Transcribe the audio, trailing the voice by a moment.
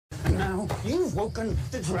Now you've woken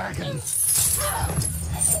the dragon.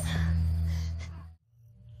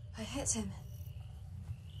 I hit him.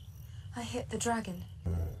 I hit the dragon.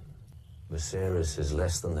 Viserys is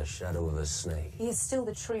less than the shadow of a snake. He is still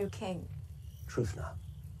the true king. Truth now.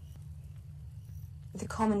 The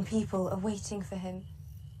common people are waiting for him.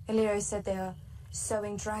 Illyrio said they are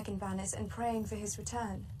sewing dragon banners and praying for his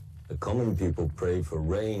return. The common people pray for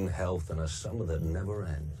rain, health, and a summer that never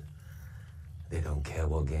ends. They don't care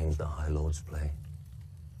what games the High Lords play.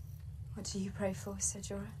 What do you pray for, Ser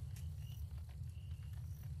Jorah?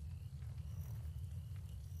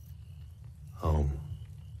 Home.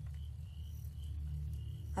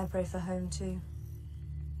 I pray for home too.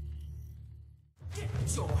 Get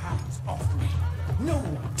your hands off me. No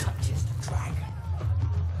one touches the dragon.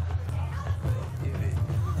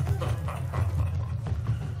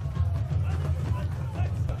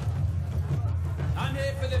 I'm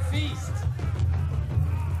here for the feast.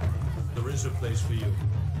 There is a place for you.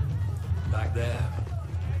 Back there.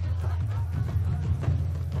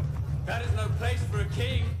 That is no place for a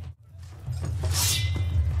king.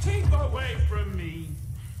 Keep away from me.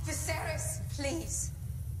 Viserys, please.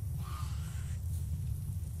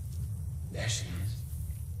 There she is.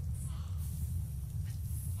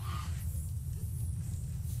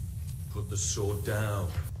 Put the sword down.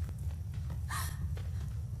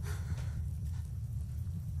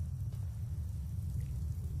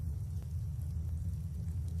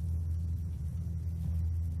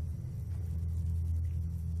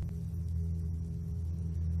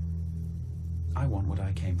 I want what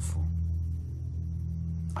I came for.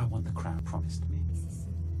 I want the crown promised me.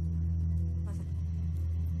 Mother,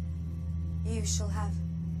 you shall have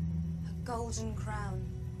a golden crown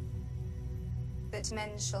that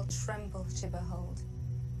men shall tremble to behold.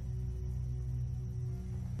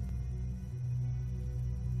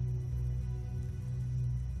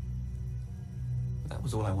 That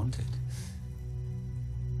was all I wanted.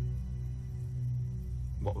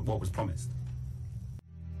 What was promised?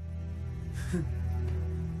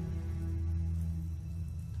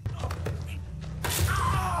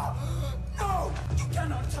 No! You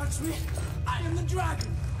cannot touch me! I am the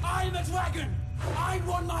dragon! I am a dragon! I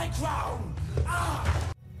want my crown!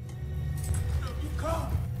 Ah! No, you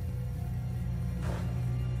can't!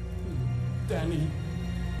 Dany!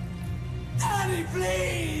 Dany,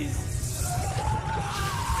 please!